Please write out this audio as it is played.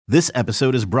This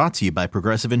episode is brought to you by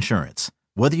Progressive Insurance.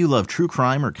 Whether you love true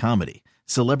crime or comedy,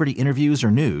 celebrity interviews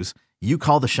or news, you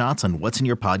call the shots on what's in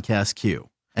your podcast queue.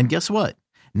 And guess what?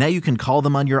 Now you can call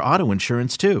them on your auto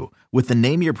insurance too with the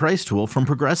Name Your Price tool from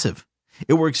Progressive.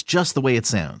 It works just the way it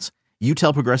sounds. You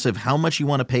tell Progressive how much you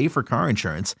want to pay for car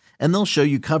insurance, and they'll show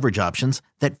you coverage options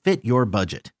that fit your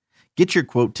budget. Get your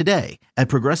quote today at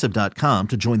Progressive.com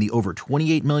to join the over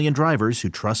 28 million drivers who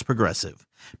trust Progressive.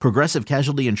 Progressive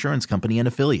Casualty Insurance Company and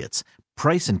Affiliates.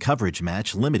 Price and coverage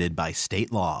match limited by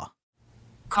state law.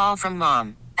 Call from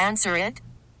mom. Answer it.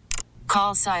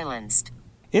 Call silenced.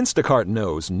 Instacart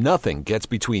knows nothing gets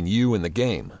between you and the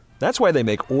game. That's why they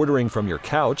make ordering from your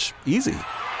couch easy.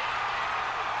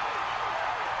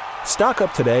 Stock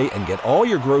up today and get all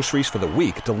your groceries for the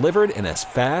week delivered in as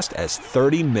fast as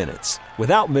 30 minutes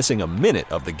without missing a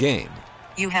minute of the game.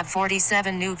 You have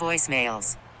 47 new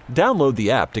voicemails. Download the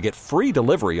app to get free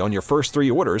delivery on your first 3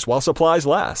 orders while supplies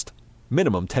last.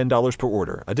 Minimum $10 per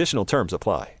order. Additional terms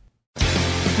apply.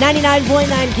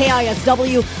 99.9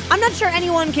 KISW. I'm not sure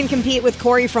anyone can compete with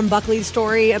Corey from Buckley's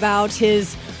story about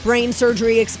his brain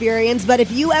surgery experience, but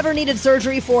if you ever needed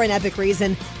surgery for an epic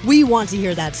reason, we want to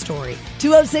hear that story.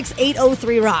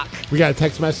 206-803-ROCK. We got a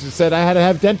text message that said I had to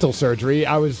have dental surgery.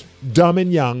 I was dumb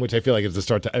and young, which I feel like is the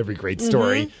start to every great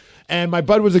story. Mm-hmm. And my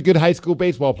bud was a good high school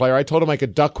baseball player. I told him I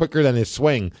could duck quicker than his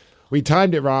swing. We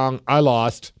timed it wrong. I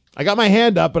lost. I got my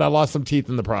hand up, but I lost some teeth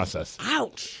in the process.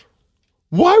 Ouch.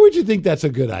 Why would you think that's a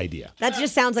good idea? That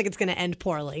just sounds like it's going to end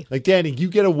poorly. Like, Danny, you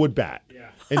get a wood bat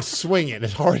and swing it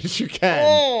as hard as you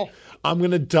can. I'm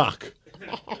going to duck.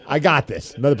 I got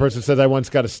this. Another person says I once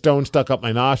got a stone stuck up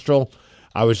my nostril.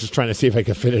 I was just trying to see if I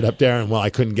could fit it up there, and I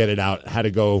couldn't get it out. Had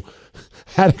to go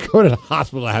to the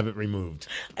hospital to have it removed.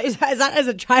 Is that as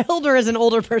a child or as an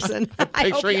older person?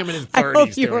 Picturing him in his 30s. I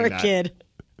hope you were a kid.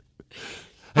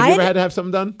 Have you ever had to have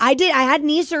something done? I did. I had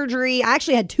knee surgery. I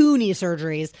actually had 2 knee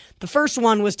surgeries. The first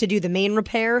one was to do the main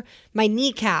repair. My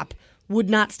kneecap would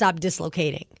not stop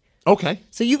dislocating. Okay.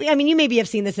 So you maybe have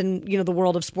seen this in, the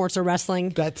world of sports or wrestling.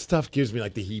 That stuff gives me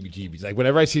like the heebie-jeebies. Like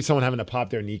whenever I see someone having to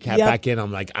pop their kneecap back in,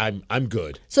 I'm like, I'm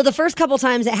good. So the first couple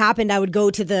times it happened, I would go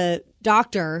to the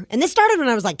doctor, and this started when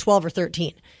I was like 12 or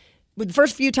 13. With the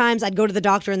first few times, I'd go to the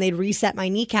doctor and they'd reset my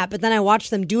kneecap, but then I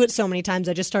watched them do it so many times,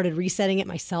 I just started resetting it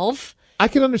myself. I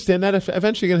can understand that. If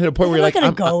eventually you're going to hit a point where you're like,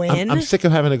 I'm sick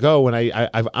of having to go, and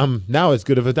I'm now as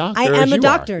good of a doctor as you are. I am a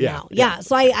doctor now. Yeah.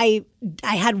 So I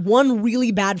had one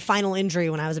really bad final injury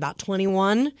when I was about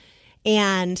 21.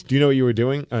 And do you know what you were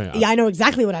doing? Yeah, I know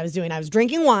exactly what I was doing. I was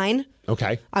drinking wine.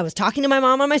 Okay. I was talking to my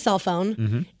mom on my cell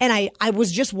phone, and I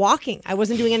was just walking. I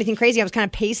wasn't doing anything crazy. I was kind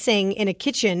of pacing in a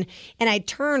kitchen, and I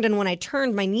turned, and when I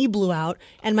turned, my knee blew out,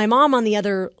 and my mom on the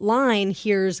other line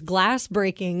hears glass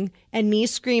breaking and me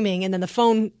screaming, and then the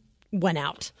phone went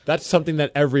out. That's something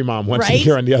that every mom wants to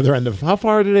hear on the other end of. How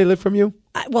far do they live from you?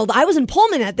 I was in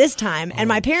Pullman at this time, and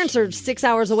my parents are 6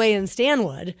 hours away in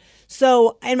Stanwood.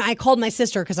 So, and I called my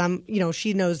sister because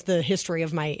she knows the history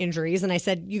of my injuries. And I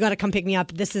said, you got to come pick me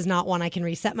up. This is not one I can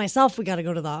reset myself. We got to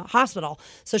go to the hospital.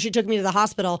 So she took me to the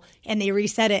hospital and they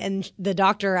reset it. And the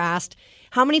doctor asked,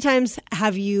 how many times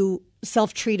have you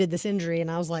self-treated this injury? And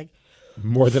I was like,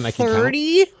 more than I can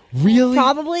 30? Count. Really?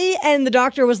 Probably. And the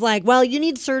doctor was like, well, you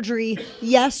need surgery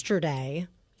yesterday.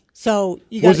 So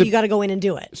you got to go in and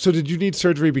do it. So did you need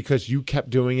surgery because you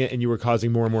kept doing it and you were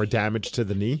causing more and more damage to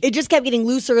the knee? It just kept getting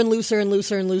looser and looser and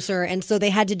looser and looser. And so they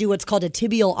had to do what's called a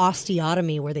tibial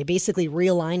osteotomy, where they basically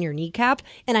realign your kneecap.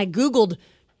 And I Googled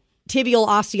tibial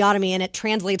osteotomy, and it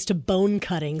translates to bone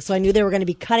cutting. So I knew they were going to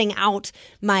be cutting out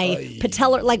my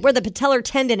patellar, like where the patellar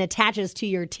tendon attaches to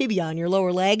your tibia on your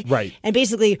lower leg. Right. And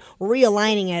basically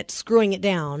realigning it, screwing it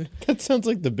down. That sounds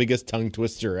like the biggest tongue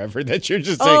twister ever that you're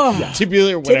just saying.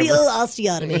 Tibial or whatever. Tibial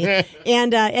osteotomy.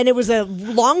 and it was a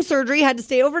long surgery, had to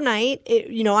stay overnight.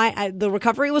 The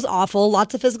recovery was awful,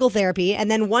 lots of physical therapy. And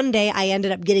then one day I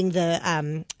ended up getting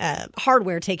the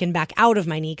hardware taken back out of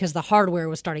my knee because the hardware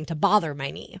was starting to bother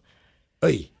my knee.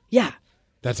 Oy. Yeah.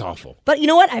 That's awful. But you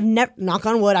know what? I've never, knock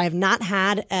on wood, I have not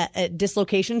had a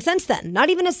dislocation since then. Not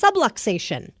even a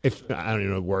subluxation. I don't even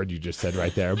know what word you just said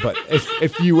right there, but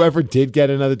if you ever did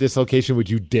get another dislocation, would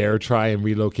you dare try and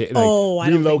relocate? I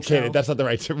don't think so. It. That's not the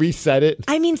right to reset it.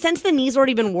 I mean, since the knee's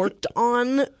already been worked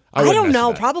on, I don't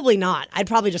know. Probably not. I'd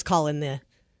probably just call in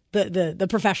the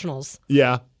professionals.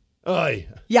 Yeah. Oy.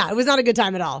 Yeah, it was not a good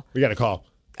time at all. We got a call.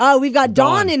 We've got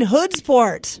Dawn in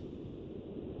Hoodsport.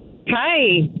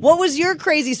 Hi. What was your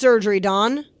crazy surgery,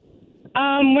 Dawn?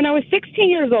 When I was 16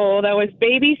 years old, I was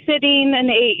babysitting an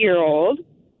 8-year-old,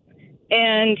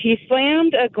 and he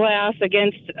slammed a glass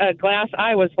against a glass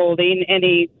I was holding, and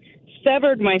he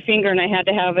severed my finger and I had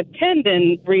to have a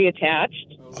tendon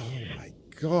reattached. Oh, my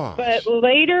gosh. But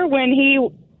later, when he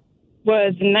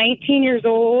was 19 years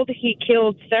old, he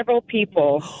killed several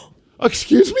people.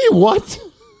 Excuse me? What?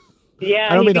 Yeah,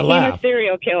 I don't he mean to became laugh. a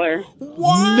serial killer.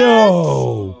 What?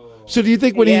 No. So do you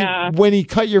think when Yeah. he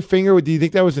cut your finger, do you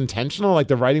think that was intentional? Like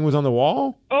the writing was on the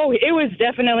wall? Oh, it was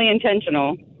definitely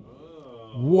intentional.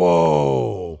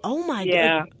 Whoa. Oh my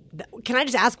Yeah. God. Can I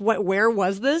just ask where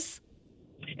was this?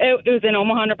 It was in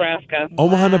Omaha, Nebraska.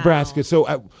 Omaha, Nebraska. So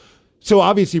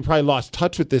obviously you probably lost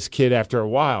touch with this kid after a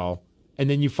while, and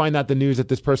then you find out the news that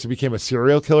this person became a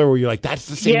serial killer where you're like, that's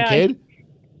the same kid?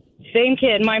 Same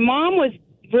kid. My mom was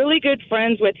really good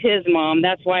friends with his mom.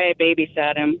 That's why I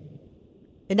babysat him.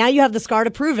 And now you have the scar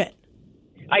to prove it.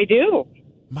 I do.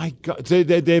 My God. So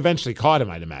they eventually caught him,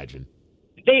 I'd imagine.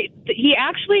 He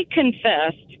actually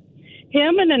confessed.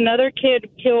 Him and another kid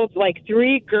killed like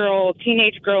 3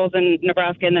 teenage girls in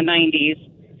Nebraska in the 90s.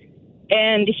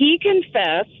 And he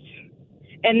confessed.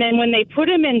 And then when they put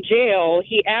him in jail,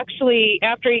 he actually,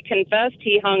 after he confessed,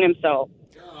 he hung himself.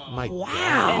 My Wow.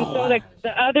 And so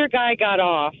the other guy got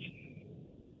off.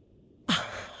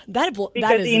 That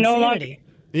Because is he no insanity.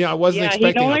 Yeah, I wasn't Yeah, he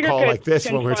expecting no a longer call could like this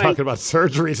when we were confront. talking about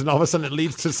surgeries, and all of a sudden it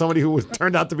leads to somebody who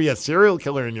turned out to be a serial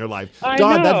killer in your life. I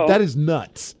God, know. that is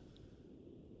nuts.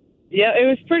 Yeah,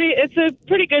 it's a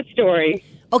pretty good story.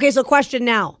 Okay, so question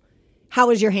now. How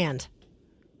is your hand?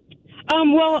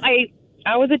 Well, I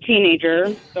was a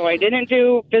teenager, so I didn't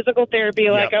do physical therapy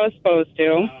like I was supposed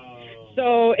to.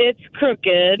 So it's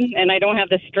crooked, and I don't have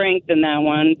the strength in that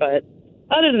one, but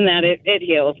other than that, it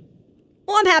heals.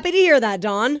 Well, I'm happy to hear that,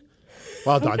 Dawn.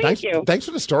 Well, Don, thank you. thanks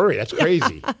for the story. That's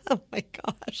crazy. Oh my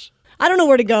gosh. I don't know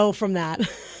where to go from that.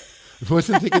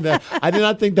 Wasn't thinking that. I did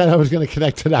not think that I was going to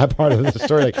connect to that part of the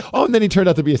story. Like, oh, and then he turned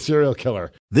out to be a serial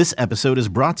killer. This episode is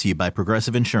brought to you by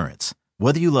Progressive Insurance.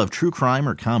 Whether you love true crime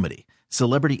or comedy,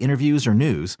 celebrity interviews or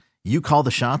news, you call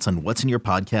the shots on what's in your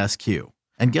podcast queue.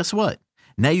 And guess what?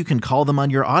 Now you can call them on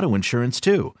your auto insurance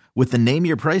too with the Name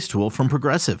Your Price tool from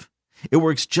Progressive. It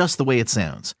works just the way it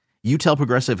sounds. You tell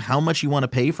Progressive how much you want to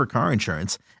pay for car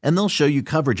insurance, and they'll show you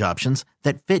coverage options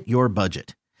that fit your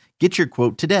budget. Get your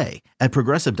quote today at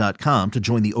Progressive.com to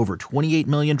join the over 28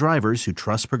 million drivers who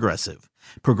trust Progressive.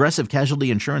 Progressive Casualty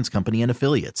Insurance Company and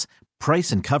Affiliates.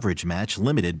 Price and coverage match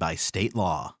limited by state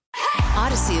law.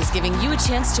 Odyssey is giving you a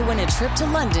chance to win a trip to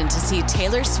London to see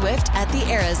Taylor Swift at the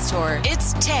Eras Tour.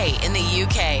 It's Tay in the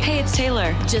UK. Hey, it's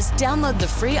Taylor. Just download the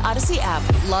free Odyssey app,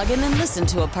 log in and listen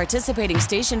to a participating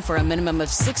station for a minimum of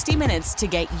 60 minutes to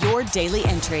get your daily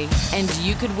entry. And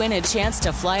you could win a chance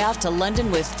to fly off to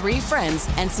London with 3 friends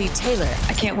and see Taylor.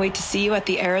 I can't wait to see you at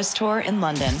the Eras Tour in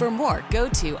London. For more, go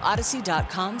to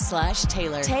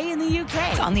odyssey.com/Taylor. Tay in the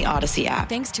UK. It's on the Odyssey app.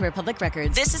 Thanks to Republic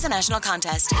Records. This is a national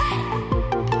contest.